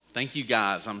Thank you,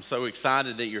 guys. I'm so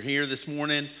excited that you're here this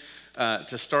morning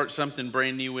to start something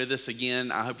brand new with us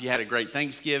again. I hope you had a great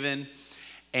Thanksgiving,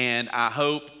 and I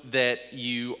hope that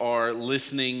you are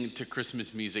listening to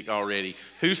Christmas music already.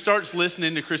 Who starts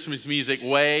listening to Christmas music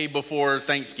way before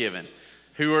Thanksgiving?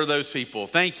 Who are those people?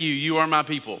 Thank you. You are my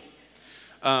people.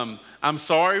 I'm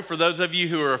sorry for those of you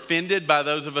who are offended by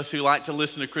those of us who like to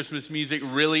listen to Christmas music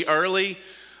really early.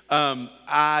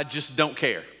 I just don't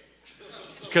care,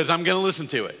 because I'm going to listen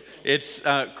to it. It's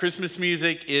Christmas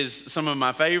music is some of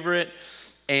my favorite,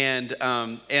 and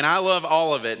I love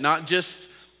all of it. Not just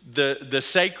the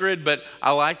sacred, but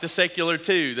I like the secular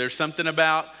too. There's something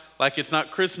about, like, it's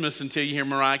not Christmas until you hear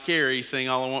Mariah Carey sing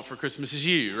 "All I Want for Christmas Is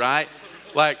You," right?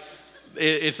 Like,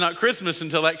 it's not Christmas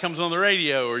until that comes on the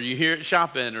radio or you hear it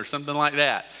shopping or something like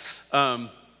that.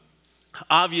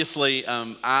 Obviously,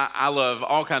 I love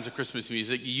all kinds of Christmas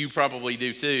music. You probably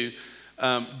do too,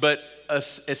 but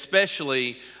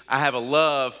especially I have a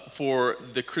love for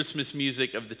the Christmas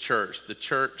music of the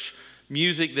church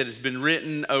music that has been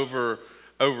written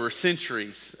over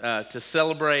centuries to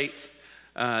celebrate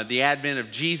the advent of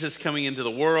Jesus coming into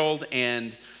the world.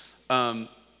 And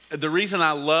the reason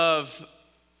I love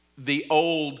the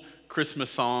old Christmas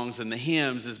songs and the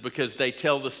hymns is because they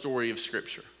tell the story of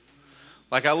Scripture.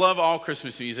 Like, I love all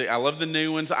Christmas music. I love the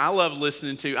new ones. I love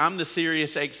listening to, I'm the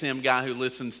Sirius XM guy who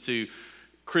listens to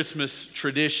Christmas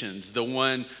traditions,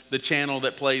 the channel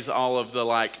that plays all of the,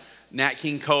 like, Nat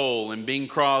King Cole and Bing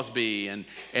Crosby and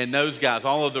those guys,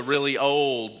 all of the really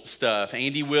old stuff,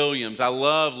 Andy Williams. I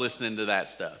love listening to that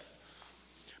stuff.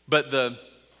 But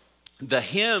the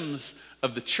hymns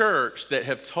of the church that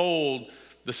have told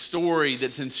the story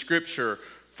that's in Scripture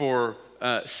for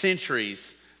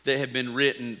centuries that have been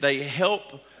written, they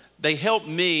help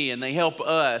me and they help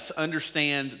us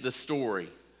understand the story.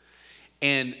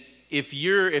 And if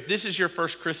this is your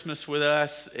first Christmas with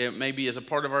us, it maybe as a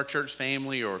part of our church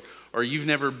family, or you've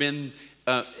never been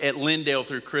at Lindale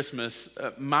through Christmas,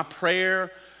 my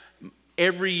prayer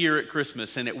every year at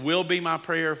Christmas, and it will be my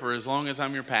prayer for as long as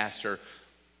I'm your pastor,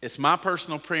 it's my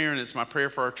personal prayer and it's my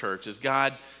prayer for our church, is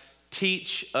God,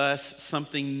 teach us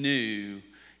something new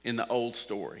in the old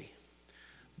story.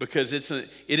 Because it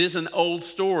is an old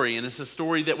story, and it's a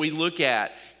story that we look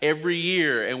at every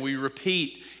year and we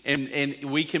repeat, and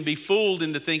we can be fooled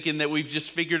into thinking that we've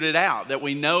just figured it out, that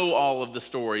we know all of the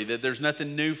story, that there's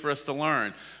nothing new for us to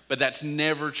learn. But that's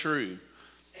never true.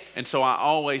 And so I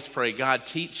always pray, God,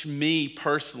 teach me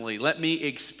personally. Let me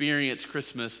experience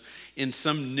Christmas in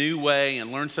some new way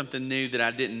and learn something new that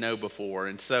I didn't know before.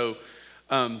 And so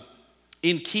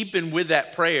in keeping with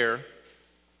that prayer,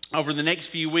 over the next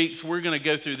few weeks, we're going to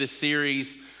go through this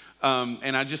series,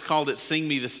 and I just called it Sing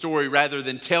Me the Story rather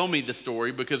than Tell Me the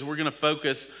Story, because we're going to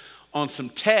focus on some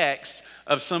texts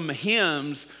of some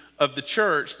hymns of the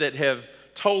church that have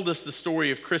told us the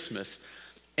story of Christmas.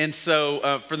 And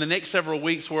so for the next several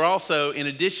weeks, we're also, in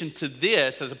addition to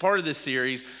this, as a part of this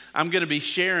series, I'm going to be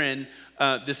sharing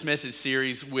this message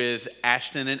series with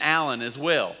Ashton and Alan as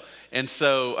well. And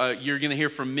so you're going to hear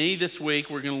from me this week.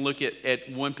 We're going to look at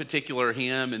one particular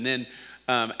hymn, and then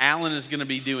Alan is going to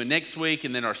be doing next week,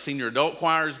 and then our senior adult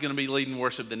choir is going to be leading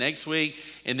worship the next week,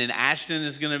 and then Ashton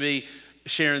is going to be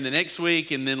sharing the next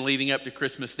week, and then leading up to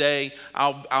Christmas Day,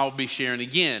 I'll be sharing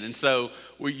again. And so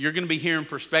you're going to be hearing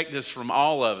perspectives from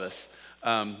all of us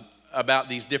about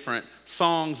these different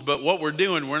songs. But what we're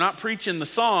doing, we're not preaching the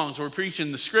songs, we're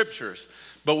preaching the Scriptures.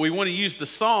 But we want to use the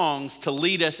songs to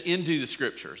lead us into the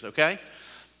Scriptures, okay?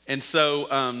 And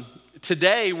so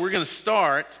today we're going to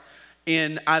start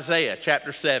in Isaiah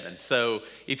chapter 7. So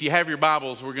if you have your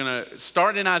Bibles, we're going to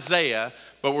start in Isaiah,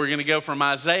 but we're going to go from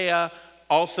Isaiah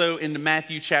also into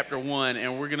Matthew chapter 1,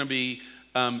 and we're going to be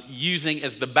using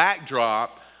as the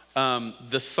backdrop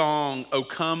the song, O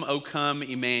Come,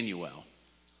 Emmanuel.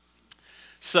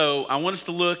 So I want us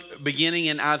to look beginning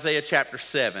in Isaiah chapter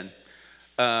 7.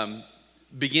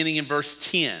 Beginning in verse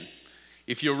 10,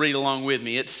 if you'll read along with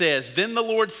me. It says, Then the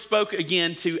Lord spoke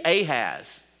again to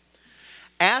Ahaz.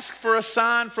 Ask for a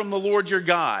sign from the Lord your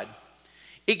God.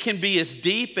 It can be as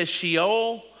deep as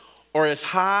Sheol or as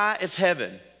high as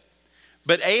heaven.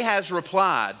 But Ahaz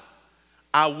replied,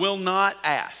 I will not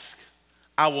ask.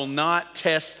 I will not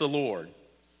test the Lord.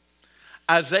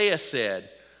 Isaiah said,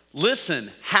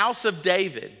 Listen, house of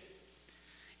David.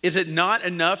 Is it not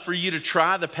enough for you to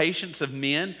try the patience of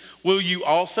men? Will you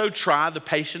also try the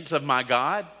patience of my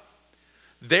God?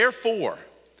 Therefore,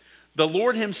 the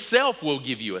Lord himself will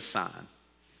give you a sign.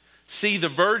 See, the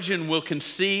virgin will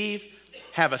conceive,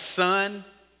 have a son,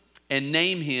 and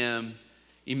name him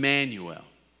Emmanuel.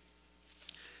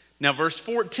 Now, verse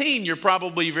 14, you're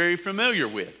probably very familiar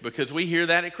with because we hear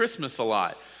that at Christmas a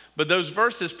lot. but those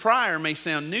verses prior may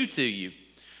sound new to you.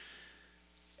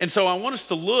 And so I want us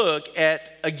to look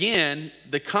at, again,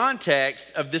 the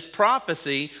context of this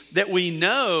prophecy that we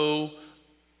know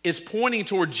is pointing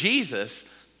toward Jesus,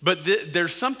 but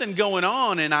there's something going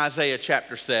on in Isaiah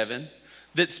chapter 7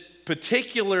 that's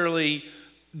particularly,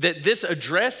 that this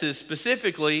addresses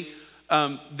specifically,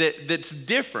 that's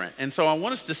different. And so I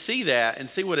want us to see that and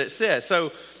see what it says.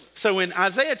 So in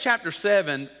Isaiah chapter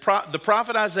 7, the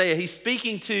prophet Isaiah, he's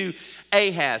speaking to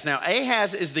Ahaz. Now,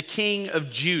 Ahaz is the king of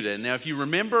Judah. Now, if you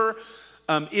remember,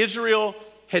 Israel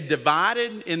had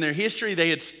divided in their history. They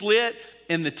had split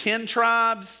in the 10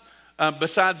 tribes.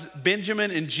 Besides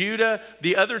Benjamin and Judah,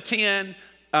 the other 10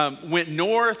 went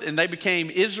north and they became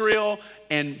Israel,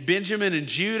 and Benjamin and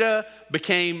Judah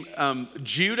became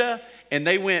Judah, and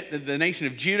they went, the nation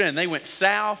of Judah, and they went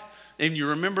south. And you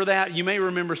remember that? You may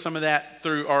remember some of that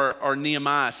through our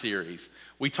Nehemiah series.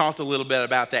 We talked a little bit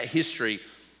about that history.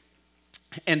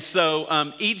 And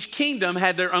so each kingdom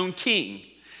had their own king.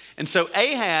 And so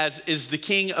Ahaz is the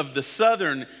king of the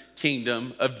southern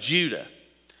kingdom of Judah.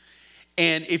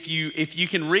 And if you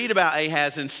can read about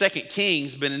Ahaz in 2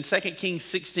 Kings, but in 2 Kings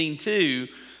 16:2,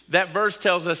 that verse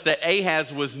tells us that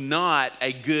Ahaz was not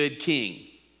a good king.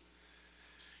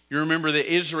 You remember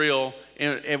that Israel,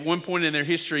 at one point in their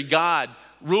history, God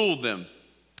ruled them.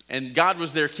 And God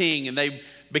was their king, and they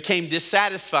became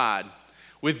dissatisfied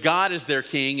with God as their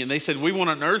king. And they said, we want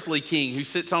an earthly king who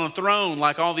sits on a throne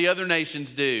like all the other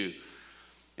nations do.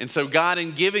 And so God,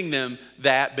 in giving them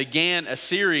that, began a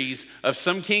series of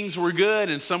some kings were good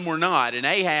and some were not. And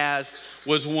Ahaz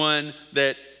was one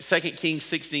that 2 Kings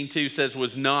 16:2 says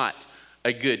was not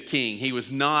a good king. He was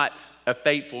not a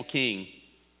faithful king.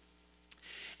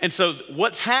 And so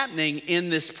what's happening in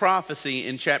this prophecy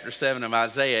in chapter 7 of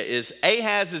Isaiah is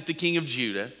Ahaz is the king of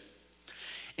Judah,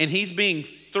 and he's being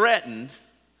threatened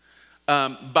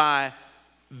by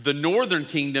the northern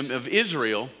kingdom of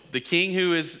Israel, the king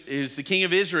who is the king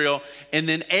of Israel, and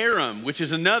then Aram, which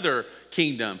is another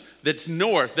kingdom that's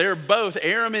north. They're both,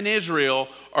 Aram and Israel,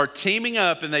 are teaming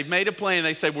up, and they've made a plan.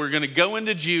 They say, we're going to go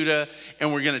into Judah,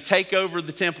 and we're going to take over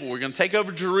the temple. We're going to take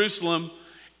over Jerusalem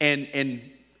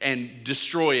and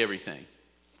destroy everything.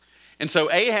 And so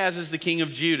Ahaz is the king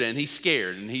of Judah, and he's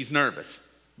scared, and he's nervous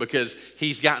because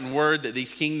he's gotten word that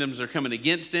these kingdoms are coming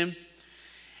against him,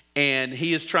 and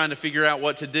he is trying to figure out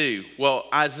what to do. Well,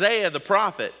 Isaiah the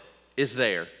prophet is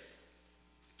there.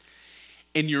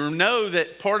 And you know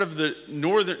that part of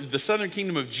the southern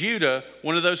kingdom of Judah,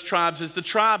 one of those tribes is the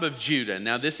tribe of Judah.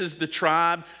 Now, this is the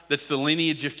tribe that's the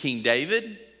lineage of King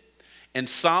David and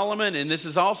Solomon, and this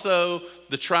is also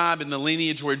the tribe and the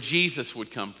lineage where Jesus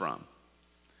would come from.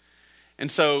 And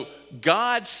so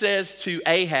God says to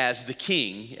Ahaz, the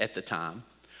king at the time,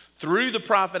 through the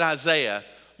prophet Isaiah,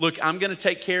 look, I'm going to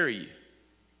take care of you.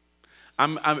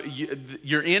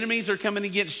 Your enemies are coming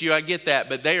against you, I get that,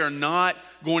 but they are not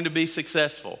going to be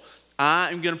successful.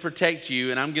 I am going to protect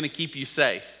you, and I'm going to keep you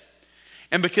safe.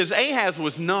 And because Ahaz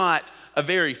was not a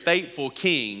very faithful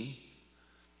king,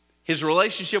 his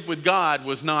relationship with God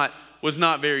was not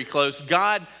very close.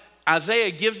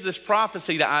 Isaiah gives this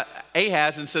prophecy to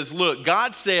Ahaz and says, look,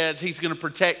 God says he's going to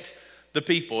protect the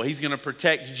people. He's going to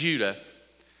protect Judah.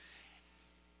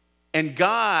 And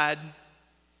God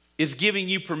is giving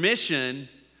you permission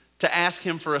to ask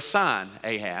him for a sign,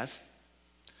 Ahaz,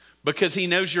 because he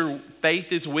knows your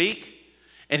faith is weak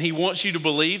and he wants you to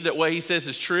believe that what he says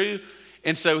is true.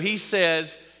 And so he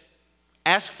says,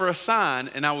 ask for a sign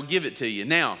and I will give it to you.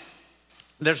 Now,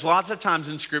 there's lots of times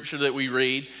in Scripture that we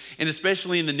read, and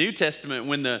especially in the New Testament,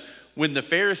 when the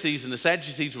Pharisees and the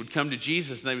Sadducees would come to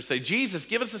Jesus and they would say, Jesus,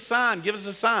 give us a sign, give us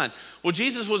a sign. Well,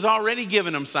 Jesus was already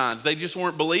giving them signs. They just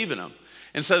weren't believing them.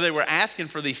 And so they were asking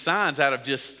for these signs out of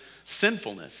just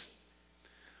sinfulness.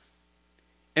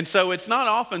 And so it's not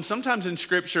often, sometimes in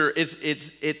Scripture,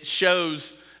 it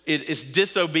shows it's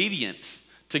disobedience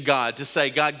to God to say,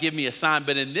 God, give me a sign.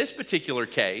 But in this particular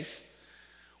case,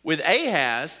 with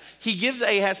Ahaz, he gives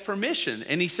Ahaz permission.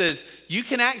 And he says, you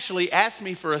can actually ask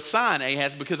me for a sign,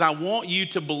 Ahaz, because I want you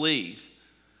to believe.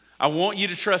 I want you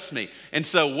to trust me. And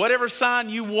so whatever sign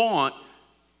you want,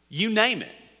 you name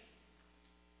it.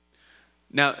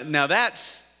 Now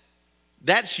that's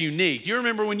unique. You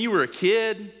remember when you were a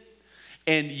kid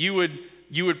and you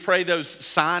would pray those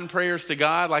sign prayers to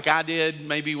God like I did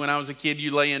maybe when I was a kid.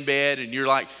 You lay in bed and you're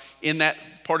like in that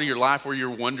part of your life where you're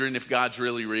wondering if God's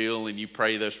really real, and you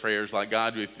pray those prayers like,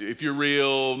 God, if you're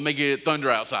real, make it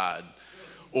thunder outside,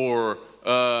 or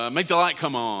make the light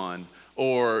come on,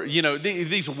 or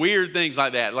these weird things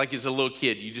like that. Like as a little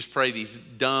kid, you just pray these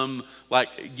dumb,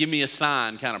 like give me a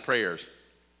sign kind of prayers.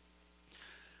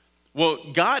 Well,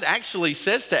 God actually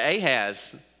says to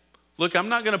Ahaz, look, I'm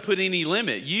not going to put any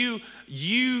limit. You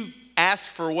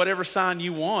ask for whatever sign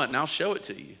you want and I'll show it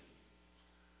to you.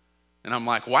 And I'm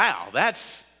like, wow,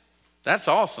 that's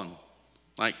awesome.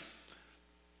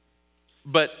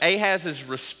 But Ahaz's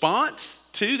response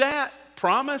to that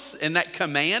promise and that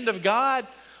command of God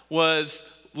was,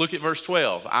 look at verse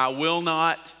 12. I will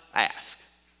not ask.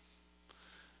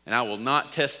 And I will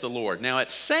not test the Lord. Now, it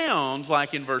sounds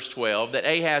like in verse 12 that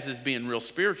Ahaz is being real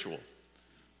spiritual,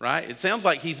 right? It sounds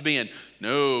like he's being,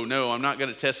 no, I'm not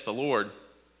going to test the Lord.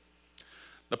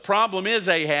 The problem is,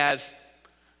 Ahaz,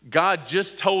 God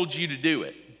just told you to do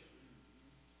it.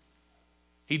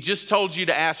 He just told you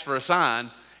to ask for a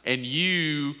sign, and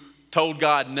you told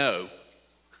God no.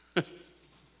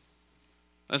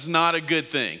 That's not a good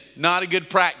thing. Not a good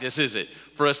practice, is it?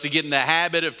 For us to get in the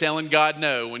habit of telling God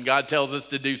no when God tells us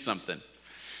to do something.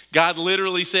 God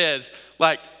literally says,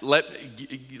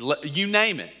 you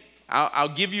name it. I'll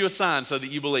give you a sign so that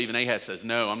you believe. And Ahaz says,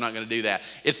 no, I'm not going to do that.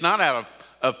 It's not out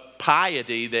of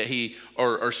piety that he,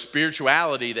 or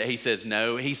spirituality that he says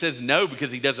no. He says no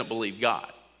because he doesn't believe God.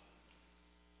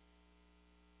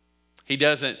 He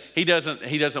doesn't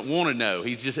want to know.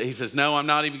 He says, no, I'm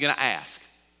not even going to ask.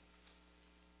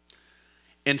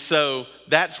 And so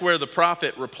that's where the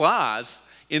prophet replies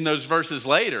in those verses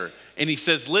later. And he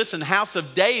says, listen, house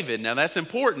of David. Now that's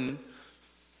important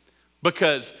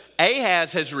because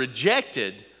Ahaz has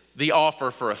rejected the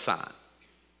offer for a sign.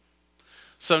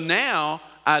 So now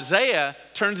Isaiah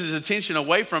turns his attention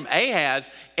away from Ahaz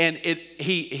and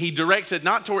he directs it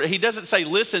not toward, he doesn't say,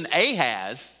 listen,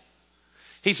 Ahaz.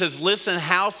 He says, listen,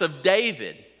 house of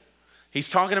David. He's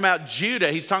talking about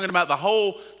Judah. He's talking about the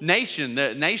whole nation,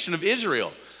 the nation of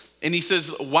Israel. And he says,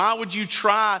 why would you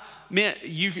try men?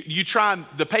 You try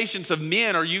the patience of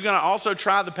men. Are you going to also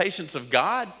try the patience of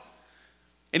God?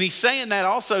 And he's saying that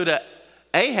also to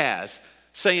Ahaz,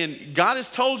 saying, God has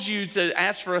told you to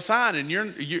ask for a sign, and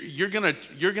you're going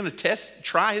to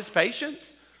try his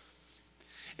patience.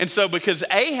 And so because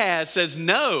Ahaz says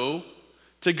no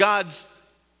to God's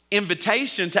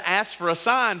invitation to ask for a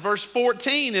sign, verse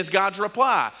 14 is God's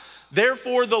reply.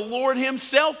 Therefore, the Lord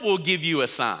himself will give you a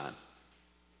sign.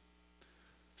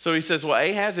 So he says, well,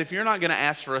 Ahaz, if you're not going to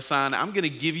ask for a sign, I'm going to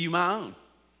give you my own.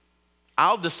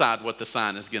 I'll decide what the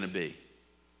sign is going to be.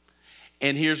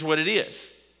 And here's what it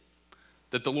is.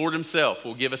 That the Lord himself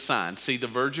will give a sign. See, the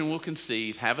virgin will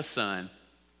conceive, have a son,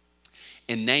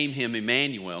 and name him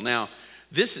Emmanuel. Now,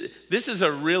 this is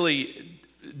a really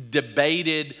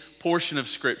debated portion of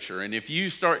Scripture. And if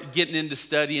you start getting into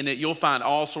studying it, you'll find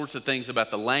all sorts of things about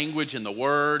the language and the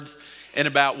words and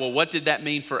about, well, what did that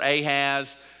mean for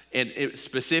Ahaz? And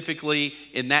specifically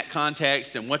in that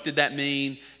context, and what did that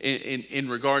mean in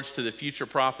regards to the future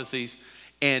prophecies?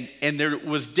 And there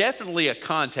was definitely a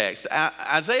context.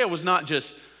 Isaiah was not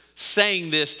just saying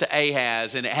this to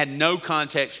Ahaz, and it had no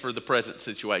context for the present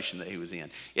situation that he was in.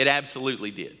 It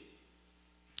absolutely did.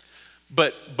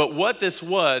 But what this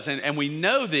was, and we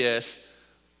know this,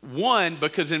 one,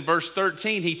 because in verse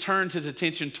 13, he turns his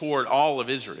attention toward all of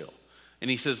Israel. And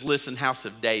he says, listen, house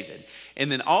of David.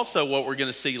 And then also what we're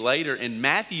going to see later in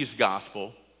Matthew's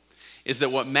gospel is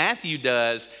that what Matthew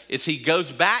does is he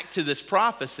goes back to this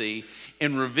prophecy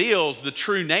and reveals the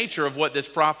true nature of what this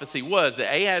prophecy was.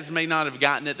 That Ahaz may not have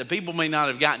gotten it, the people may not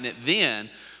have gotten it then,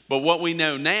 but what we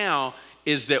know now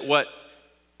is that what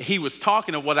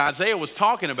Isaiah was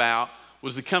talking about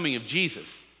was the coming of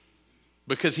Jesus.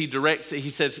 Because he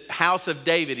says, house of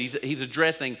David. He's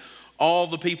addressing all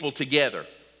the people together.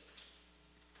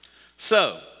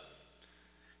 So,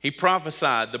 he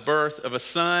prophesied the birth of a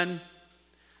son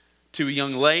to a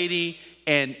young lady,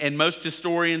 and most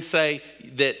historians say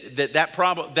that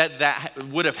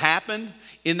would have happened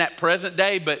in that present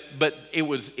day, but it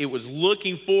was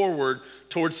looking forward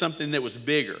towards something that was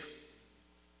bigger.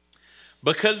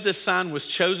 Because this sign was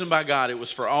chosen by God, it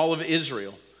was for all of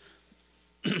Israel.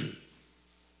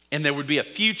 And there would be a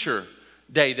future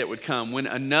day that would come when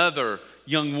another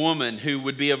young woman who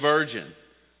would be a virgin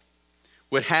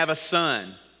would have a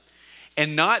son.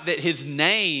 And not that his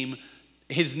name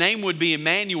would be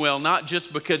Emmanuel, not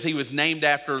just because he was named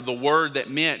after the word that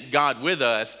meant God with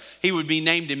us. He would be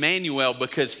named Emmanuel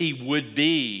because he would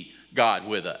be God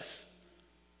with us.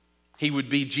 He would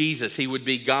be Jesus. He would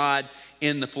be God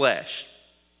in the flesh.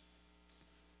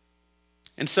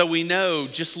 And so we know,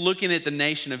 just looking at the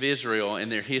nation of Israel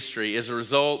and their history, as a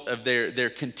result of their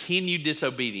continued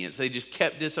disobedience, they just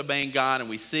kept disobeying God, and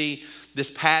we see this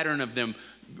pattern of them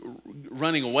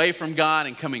running away from God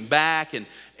and coming back. And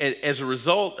as a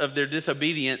result of their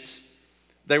disobedience,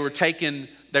 they were taken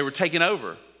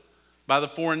over by the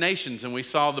foreign nations. And we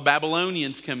saw the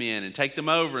Babylonians come in and take them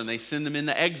over, and they send them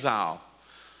into exile.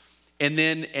 And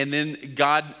then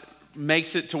God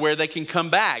makes it to where they can come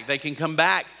back. They can come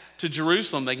back to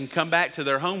Jerusalem. They can come back to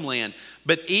their homeland.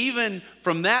 But even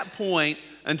from that point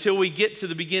until we get to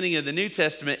the beginning of the New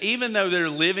Testament, even though they're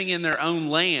living in their own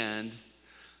land,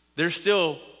 they're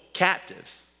still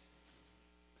captives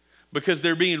because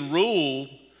they're being ruled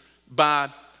by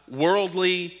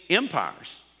worldly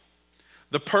empires.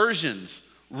 The Persians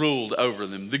ruled over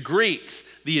them, the Greeks,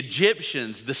 the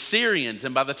Egyptians, the Syrians,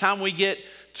 and by the time we get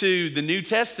to the New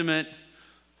Testament,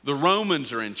 the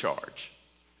Romans are in charge.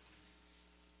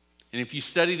 And if you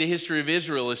study the history of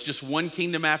Israel, it's just one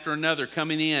kingdom after another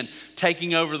coming in,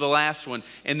 taking over the last one,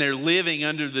 and they're living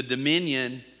under the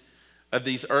dominion of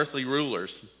these earthly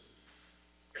rulers.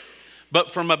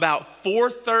 But from about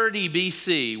 430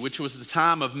 BC, which was the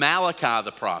time of Malachi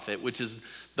the prophet, which is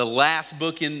the last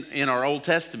book in our Old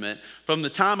Testament, from the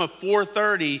time of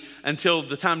 430 until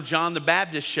the time John the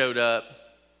Baptist showed up,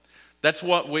 that's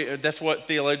what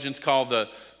theologians call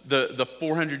the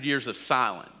 400 years of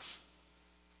silence.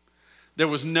 There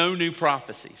was no new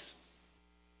prophecies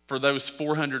for those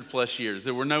 400 plus years.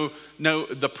 There were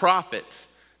the prophets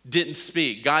didn't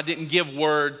speak. God didn't give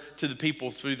word to the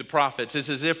people through the prophets. It's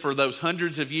as if for those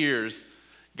hundreds of years,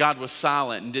 God was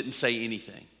silent and didn't say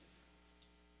anything.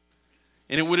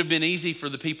 And it would have been easy for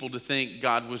the people to think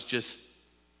God was just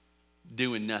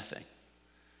doing nothing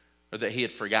or that he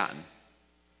had forgotten.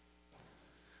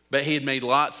 But he had made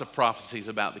lots of prophecies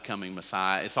about the coming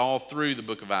Messiah. It's all through the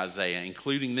book of Isaiah,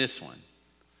 including this one,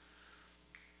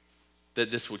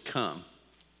 that this would come.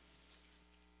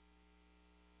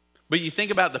 But you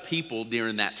think about the people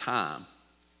during that time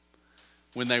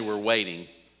when they were waiting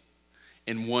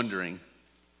and wondering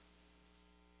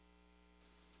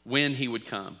when he would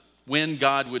come, when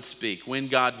God would speak, when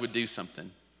God would do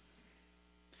something.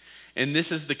 And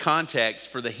this is the context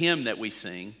for the hymn that we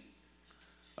sing,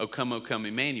 O come,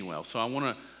 Emmanuel. So I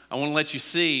want to let you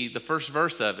see the first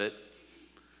verse of it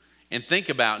and think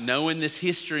about knowing this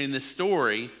history and this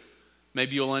story,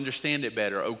 maybe you'll understand it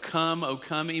better. O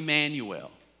come,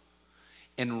 Emmanuel,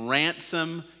 and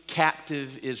ransom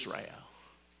captive Israel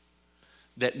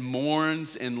that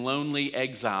mourns in lonely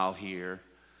exile here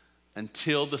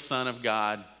until the Son of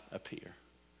God appear.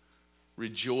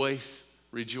 Rejoice,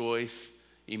 rejoice,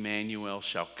 Emmanuel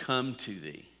shall come to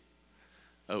thee,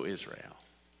 O Israel.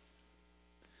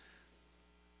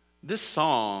 This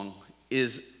song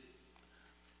is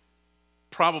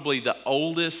probably the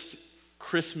oldest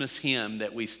Christmas hymn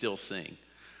that we still sing.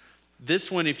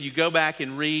 This one, if you go back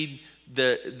and read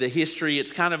the history,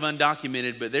 it's kind of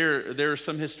undocumented, but there are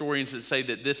some historians that say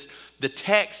that the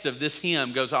text of this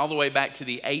hymn goes all the way back to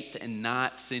the 8th and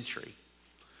 9th century,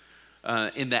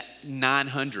 in the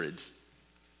 900s,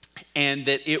 and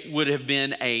that it would have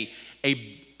been a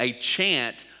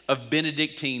chant of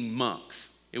Benedictine monks.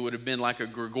 It would have been like a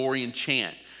Gregorian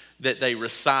chant that they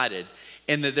recited,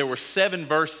 and that there were 7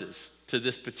 verses to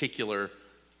this particular,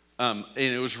 and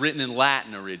it was written in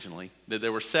Latin originally, that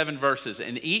there were 7 verses,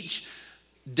 and each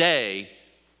day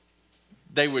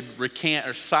they would recant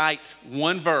or cite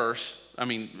one verse.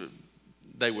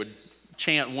 They would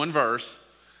chant one verse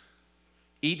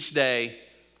each day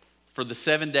for the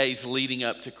 7 days leading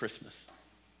up to Christmas.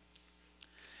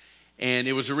 And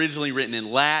it was originally written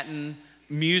in Latin.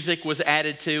 Music was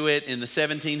added to it in the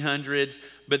 1700s,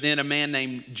 but then a man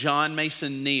named John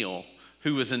Mason Neale,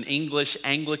 who was an English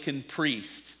Anglican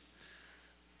priest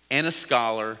and a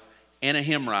scholar and a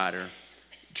hymn writer,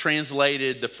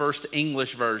 translated the first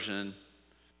English version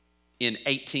in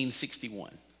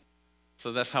 1861.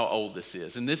 So that's how old this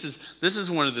is. And this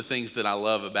is one of the things that I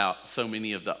love about so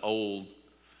many of the old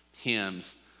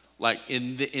hymns. Like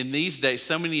in these days,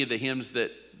 so many of the hymns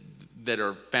that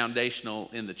are foundational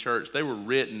in the church, they were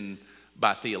written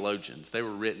by theologians. They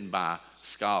were written by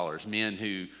scholars, men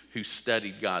who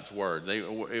studied God's word.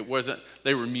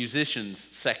 They were musicians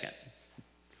second,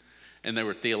 and they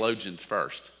were theologians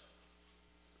first.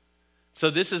 So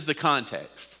this is the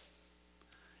context.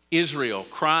 Israel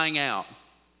crying out,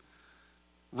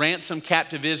 ransom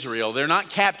captive Israel. They're not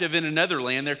captive in another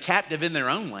land, they're captive in their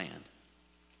own land.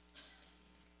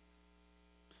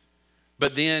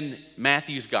 But then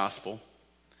Matthew's gospel,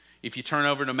 if you turn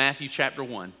over to Matthew chapter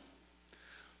 1,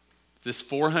 this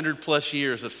 400 plus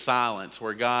years of silence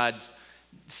where God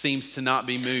seems to not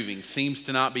be moving, seems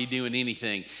to not be doing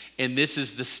anything. And this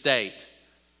is the state.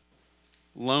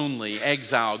 Lonely,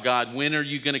 exile. God, when are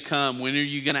you going to come? When are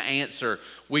you going to answer?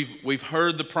 We've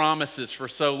heard the promises for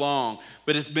so long,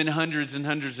 but it's been hundreds and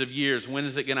hundreds of years. When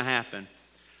is it going to happen?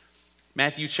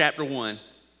 Matthew chapter 1,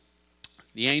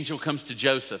 the angel comes to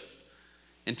Joseph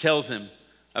and tells him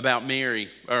about Mary,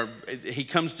 or he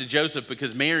comes to Joseph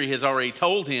because Mary has already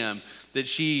told him that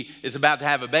she is about to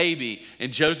have a baby,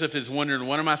 and Joseph is wondering,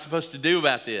 what am I supposed to do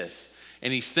about this?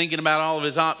 And he's thinking about all of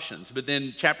his options. But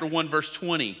then chapter 1, verse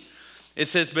 20, it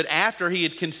says, but after he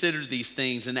had considered these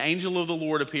things, an angel of the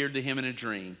Lord appeared to him in a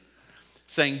dream,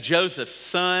 saying, Joseph,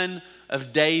 son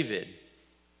of David,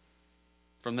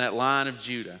 from that line of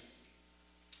Judah,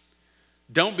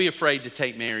 don't be afraid to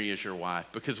take Mary as your wife,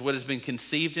 because what has been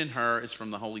conceived in her is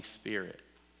from the Holy Spirit.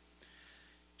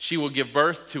 She will give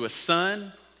birth to a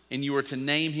son, and you are to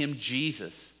name him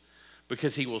Jesus,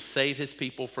 because he will save his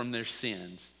people from their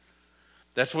sins.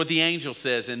 That's what the angel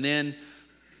says. And then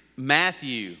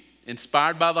Matthew,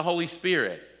 inspired by the Holy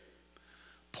Spirit,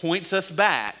 points us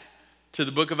back to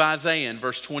the book of Isaiah in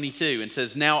verse 22 and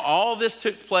says, now all this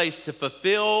took place to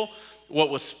fulfill what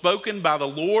was spoken by the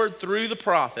Lord through the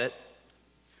prophet.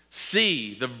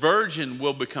 See, the virgin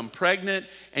will become pregnant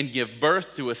and give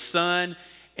birth to a son,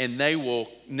 and they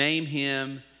will name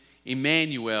him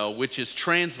Emmanuel, which is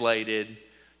translated,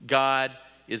 God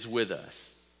is with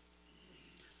us.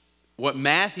 What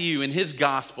Matthew in his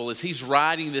gospel, as he's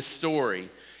writing this story,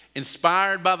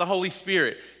 inspired by the Holy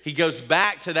Spirit, he goes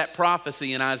back to that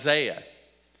prophecy in Isaiah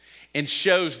and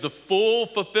shows the full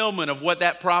fulfillment of what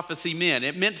that prophecy meant.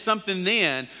 It meant something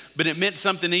then, but it meant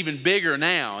something even bigger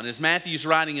now. And as Matthew's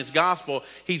writing his gospel,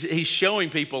 he's showing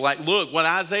people, like, look, what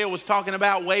Isaiah was talking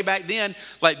about way back then,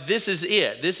 like, this is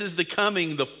it. This is the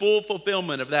full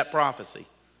fulfillment of that prophecy.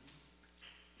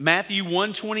 Matthew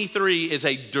 1:23 is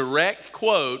a direct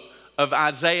quote of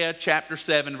Isaiah chapter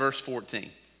 7, verse 14.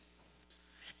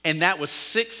 And that was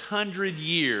 600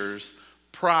 years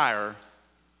prior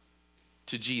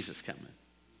to Jesus coming.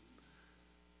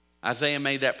 Isaiah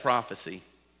made that prophecy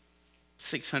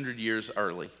 600 years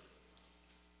early,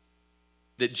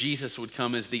 that Jesus would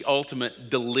come as the ultimate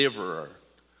deliverer,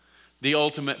 the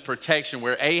ultimate protection.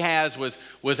 Where Ahaz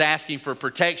was asking for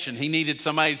protection, he needed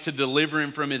somebody to deliver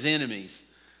him from his enemies.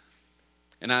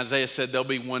 And Isaiah said there'll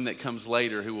be one that comes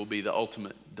later who will be the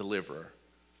ultimate deliverer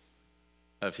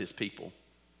of his people.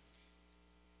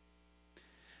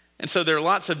 And so there are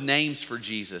lots of names for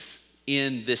Jesus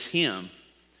in this hymn.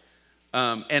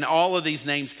 And all of these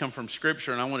names come from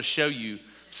Scripture, and I want to show you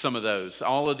some of those,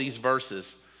 all of these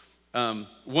verses.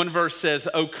 One verse says,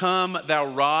 O come, thou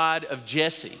rod of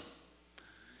Jesse.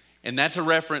 And that's a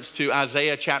reference to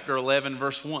Isaiah chapter 11,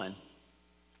 verse 1.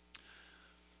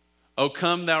 O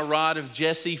come, thou rod of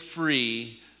Jesse,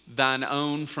 free thine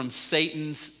own from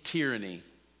Satan's tyranny.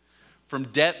 From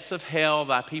depths of hell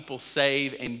thy people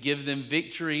save, and give them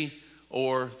victory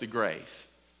o'er the grave.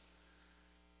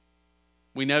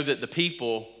 We know that the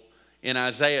people in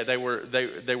Isaiah, they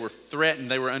were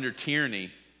threatened, they were under tyranny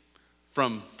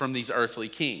from these earthly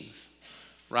kings,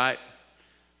 right?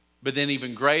 But then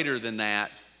even greater than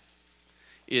that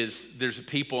is there's a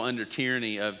people under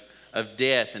tyranny of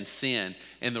death and sin.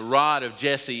 And the rod of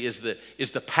Jesse is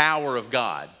the power of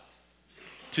God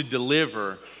to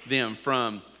deliver them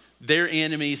from their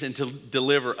enemies and to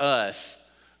deliver us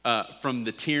from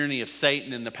the tyranny of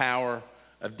Satan and the power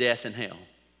of death and hell.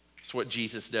 That's what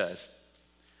Jesus does.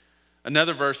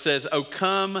 Another verse says, O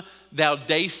come, thou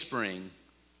dayspring,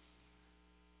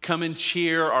 come and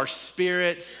cheer our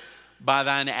spirits by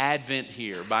thine advent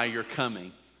here, by your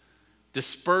coming.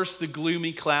 Disperse the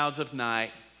gloomy clouds of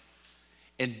night,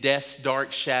 and death's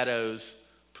dark shadows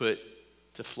put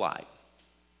to flight.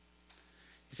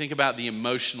 You think about the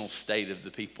emotional state of the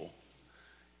people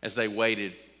as they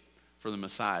waited for the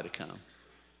Messiah to come.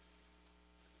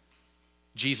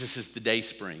 Jesus is the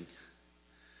dayspring.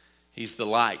 He's the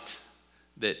light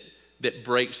that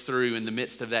breaks through in the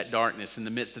midst of that darkness, in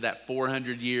the midst of that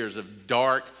 400 years of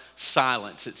dark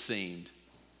silence, it seemed.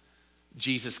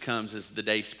 Jesus comes as the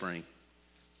dayspring.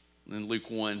 In Luke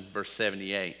 1, verse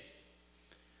 78.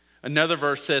 Another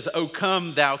verse says, O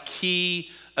come, thou key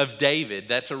of David.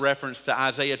 That's a reference to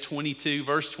Isaiah 22,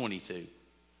 verse 22.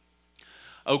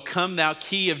 O come, thou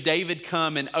key of David,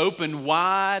 come and open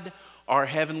wide our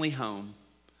heavenly home.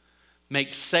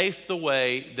 Make safe the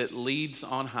way that leads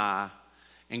on high,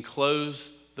 and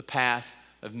close the path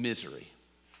of misery.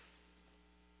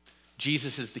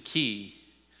 Jesus is the key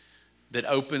that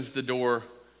opens the door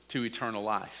to eternal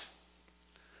life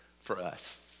for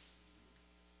us.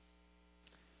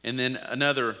 And then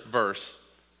another verse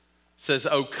says,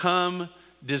 O come,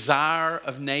 desire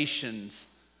of nations,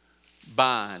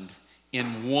 bind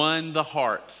in one the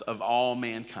hearts of all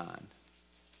mankind.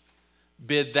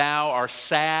 Bid thou our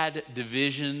sad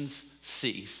divisions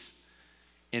cease,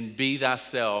 and be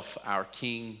thyself our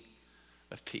King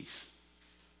of peace.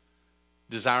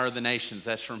 Desire of the nations,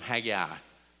 that's from Haggai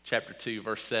chapter 2,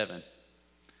 verse 7.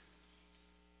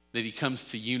 that he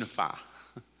comes to unify,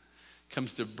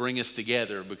 comes to bring us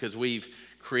together because we've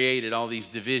created all these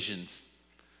divisions.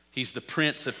 He's the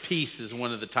Prince of Peace is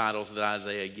one of the titles that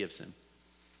Isaiah gives him.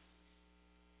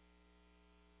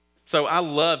 So I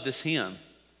love this hymn.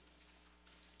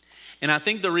 And I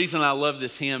think the reason I love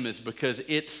this hymn is because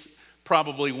it's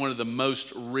probably one of the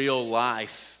most real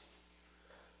life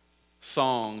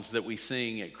songs that we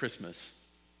sing at Christmas.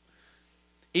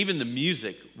 Even the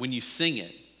music, when you sing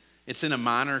it, it's in a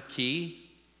minor key.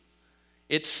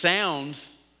 It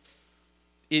sounds,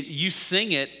 you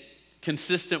sing it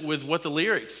consistent with what the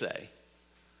lyrics say.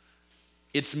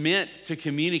 It's meant to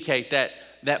communicate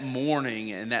that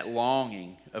mourning and that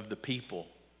longing of the people,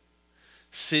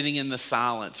 sitting in the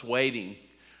silence, waiting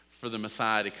for the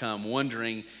Messiah to come,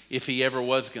 wondering if he ever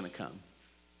was going to come.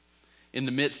 In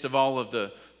the midst of all of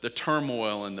the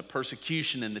turmoil and the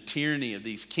persecution and the tyranny of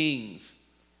these kings,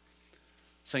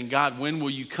 saying, God, when will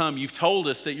you come? You've told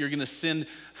us that you're going to send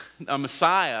a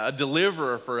Messiah, a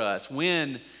deliverer for us.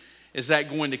 When is that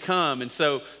going to come? And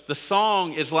so the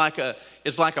song is like a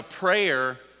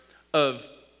prayer of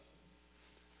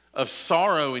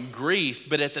sorrow and grief,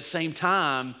 but at the same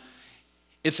time,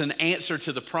 it's an answer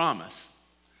to the promise.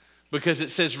 Because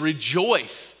it says,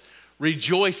 rejoice,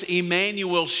 rejoice,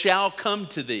 Emmanuel shall come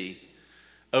to thee,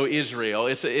 O Israel.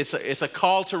 It's a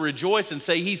call to rejoice and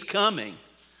say he's coming.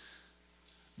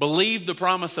 Believe the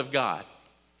promise of God.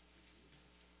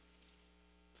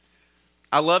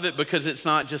 I love it because it's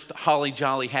not just holly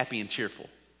jolly, happy and cheerful.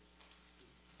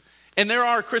 And there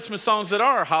are Christmas songs that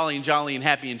are holly and jolly and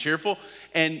happy and cheerful,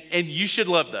 and you should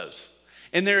love those.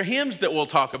 And there are hymns that we'll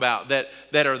talk about that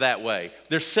are that way.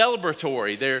 They're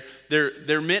celebratory.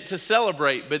 They're meant to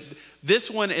celebrate. But this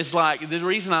one is like, the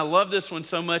reason I love this one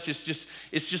so much is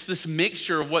it's just this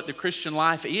mixture of what the Christian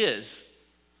life is.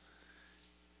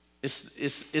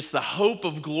 It's the hope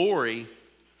of glory,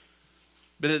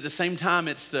 but at the same time,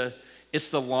 it's the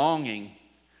longing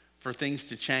for things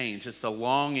to change. It's the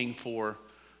longing for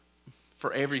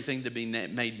everything to be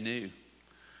made new.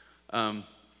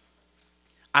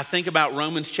 I think about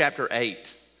Romans chapter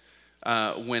 8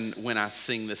 when I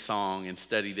sing this song and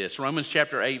study this. Romans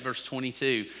chapter 8, verse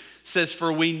 22 says,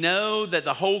 "For we know that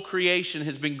the whole creation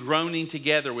has been groaning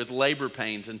together with labor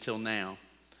pains until now.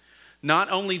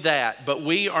 Not only that, but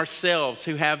we ourselves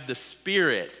who have the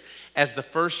Spirit as the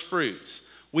first fruits,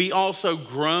 we also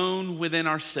groan within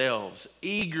ourselves,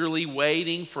 eagerly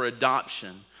waiting for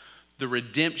adoption, the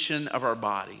redemption of our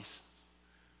bodies.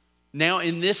 Now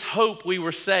in this hope we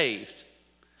were saved.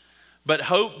 But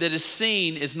hope that is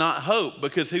seen is not hope,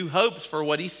 because who hopes for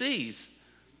what he sees?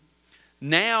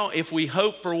 Now if we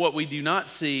hope for what we do not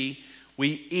see,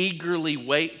 we eagerly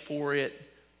wait for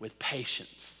it with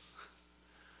patience."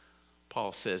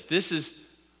 Paul says, this is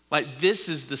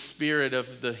the spirit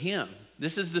of the hymn.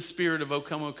 This is the spirit of O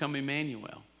come,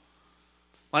 Emmanuel.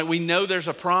 Like, we know there's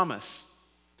a promise,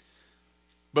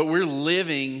 but we're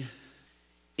living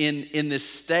in this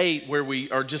state where we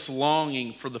are just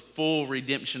longing for the full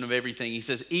redemption of everything. He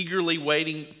says, eagerly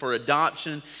waiting for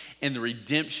adoption and the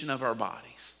redemption of our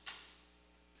bodies.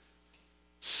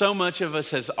 So much of us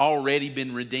has already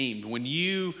been redeemed. When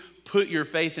you put your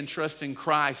faith and trust in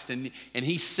Christ and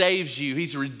he saves you,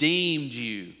 he's redeemed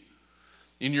you,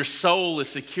 and your soul is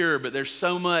secure, but there's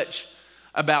so much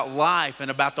about life and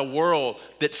about the world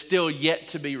that's still yet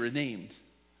to be redeemed,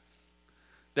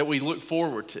 that we look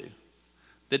forward to.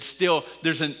 That still,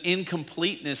 there's an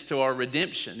incompleteness to our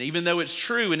redemption, even though it's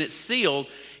true and it's sealed.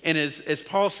 And as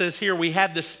Paul says here, we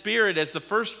have the Spirit as the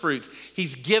first fruits.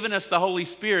 He's given us the Holy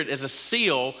Spirit as a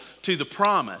seal to the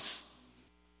promise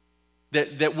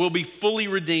that we'll be fully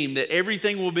redeemed, that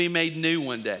everything will be made new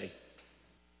one day.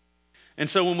 And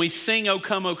so when we sing O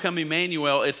come,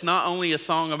 Emmanuel, it's not only a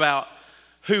song about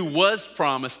who was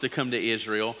promised to come to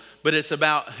Israel, but it's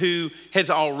about who has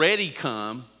already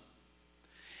come.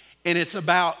 And it's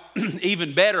about,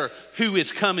 even better, who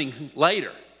is coming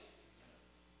later.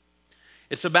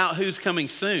 It's about who's coming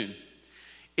soon.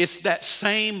 It's that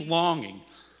same longing.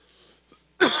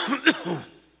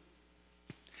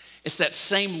 It's that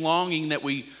same longing that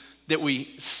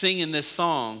we sing in this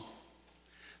song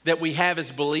that we have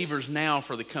as believers now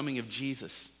for the coming of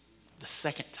Jesus the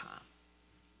second time.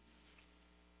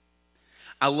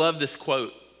 I love this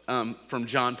quote from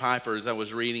John Piper as I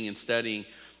was reading and studying.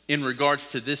 In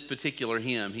regards to this particular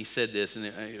hymn, he said this, and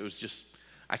it was just,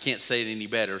 I can't say it any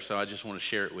better, so I just want to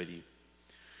share it with you.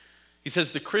 He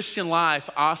says, the Christian life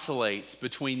oscillates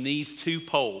between these two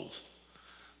poles,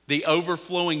 the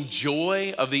overflowing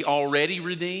joy of the already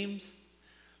redeemed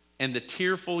and the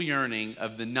tearful yearning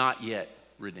of the not yet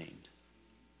redeemed.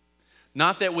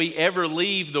 Not that we ever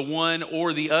leave the one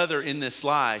or the other in this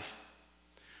life.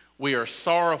 We are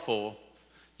sorrowful,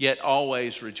 yet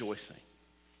always rejoicing.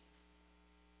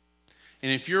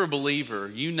 And if you're a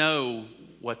believer, you know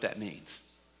what that means.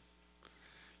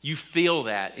 You feel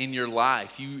that in your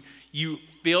life. You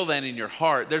feel that in your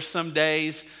heart. There's some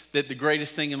days that the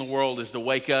greatest thing in the world is to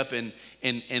wake up and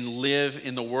live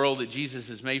in the world that Jesus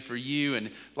has made for you.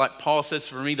 And like Paul says,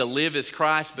 for me to live is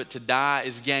Christ, but to die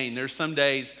is gain. There's some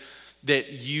days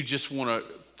that you just want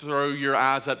to throw your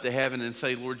eyes up to heaven and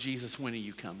say, Lord Jesus, when are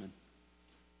you coming?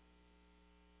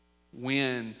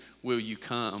 When will you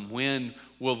come? When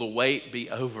will the wait be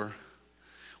over?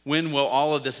 When will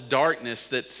all of this darkness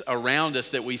that's around us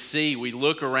that we see, we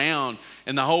look around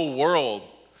and the whole world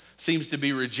seems to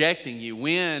be rejecting you?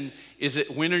 When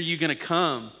are you going to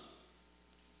come?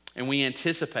 And we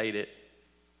anticipate it.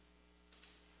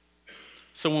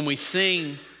 So when we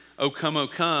sing, O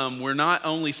come, we're not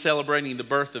only celebrating the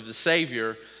birth of the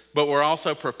Savior, but we're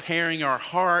also preparing our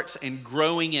hearts and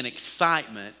growing in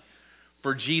excitement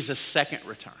for Jesus' second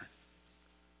return,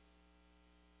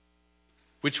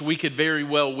 which we could very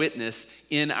well witness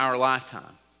in our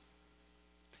lifetime.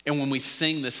 And when we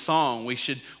sing this song, we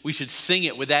should sing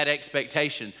it with that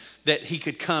expectation that he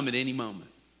could come at any moment.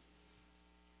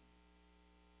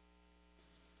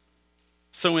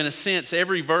 So in a sense,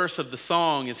 every verse of the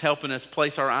song is helping us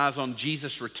place our eyes on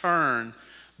Jesus' return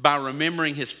by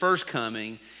remembering his first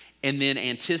coming and then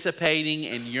anticipating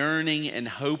and yearning and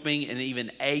hoping and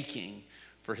even aching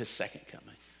for his second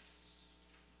coming.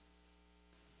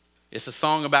 It's a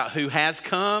song about who has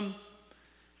come,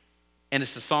 and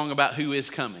it's a song about who is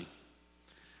coming.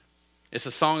 It's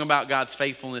a song about God's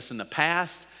faithfulness in the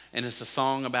past, and it's a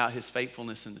song about his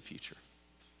faithfulness in the future.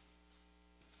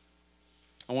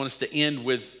 I want us to end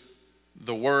with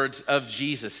the words of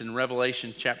Jesus in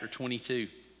Revelation chapter 22,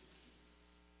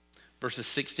 verses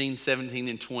 16, 17,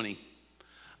 and 20.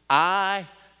 I,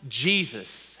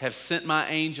 Jesus, have sent my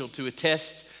angel to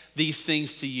attest these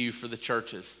things to you for the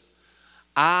churches.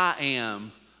 I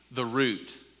am the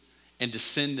root and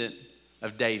descendant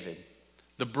of David,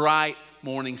 the bright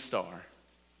morning star.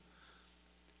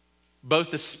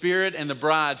 Both the Spirit and the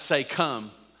bride say,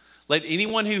 come. Let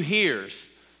anyone who hears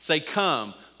say,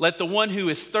 come. Let the one who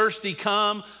is thirsty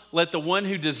come. Let the one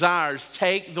who desires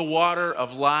take the water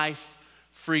of life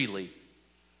freely.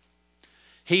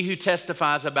 He who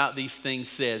testifies about these things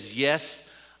says, yes,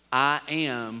 I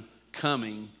am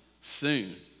coming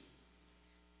soon.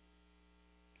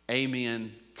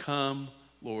 Amen. Come,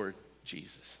 Lord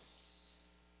Jesus.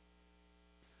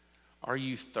 Are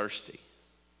you thirsty?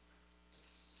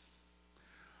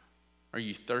 Are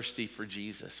you thirsty for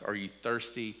Jesus? Are you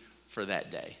thirsty for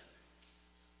that day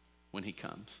when he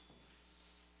comes?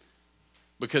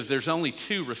 Because there's only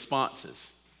two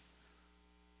responses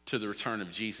to the return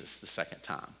of Jesus the second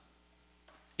time.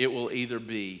 It will either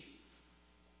be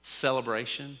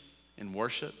celebration and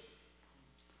worship,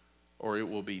 or it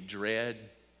will be dread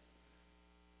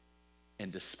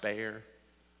and despair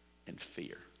and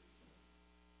fear.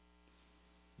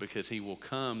 Because he will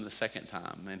come the second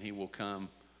time, and he will come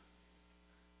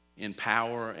in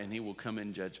power, and he will come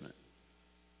in judgment.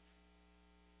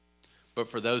 But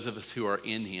for those of us who are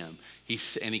in him, he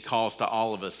calls to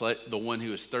all of us, let the one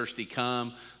who is thirsty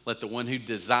come, let the one who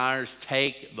desires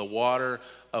take the water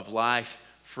of life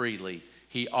freely.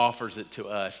 He offers it to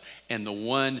us. And the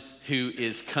one who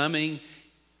is coming,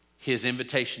 his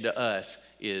invitation to us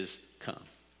is come.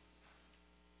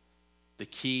 The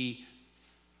key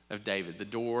of David. The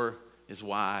door is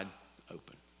wide.